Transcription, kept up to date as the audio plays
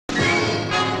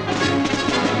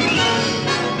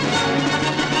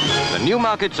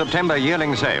Newmarket September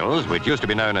yearling sales, which used to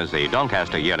be known as the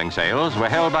Doncaster yearling sales, were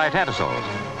held by Tattersall's.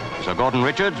 Sir Gordon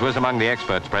Richards was among the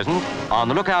experts present, on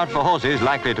the lookout for horses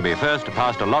likely to be first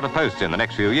past a lot of posts in the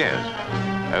next few years.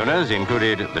 Owners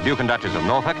included the Duke and Duchess of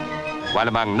Norfolk, while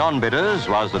among non-bidders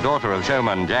was the daughter of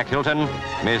showman Jack Hylton,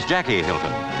 Miss Jackie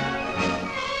Hylton.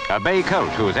 A bay colt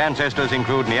whose ancestors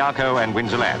include Niarco and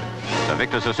Windsor Lad. Sir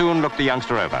Victor Sassoon looked the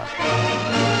youngster over.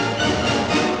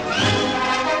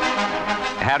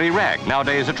 Harry Wragg,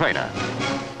 nowadays a trainer.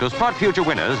 To spot future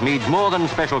winners needs more than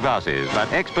special glasses,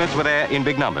 but experts were there in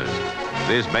big numbers.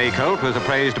 This bay colt was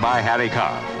appraised by Harry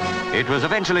Carr. It was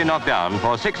eventually knocked down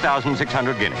for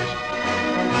 6,600 guineas.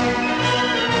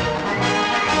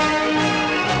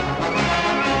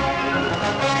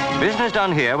 Business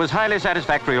done here was highly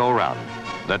satisfactory all round.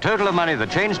 The total of money that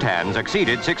changed hands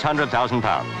exceeded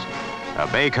 £600,000. A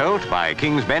bay colt by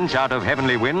King's Bench out of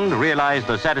Heavenly Wind realised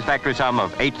the satisfactory sum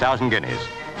of 8,000 guineas.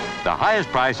 The highest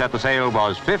price at the sale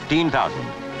was 15,000.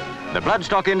 The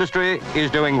bloodstock industry is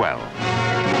doing well.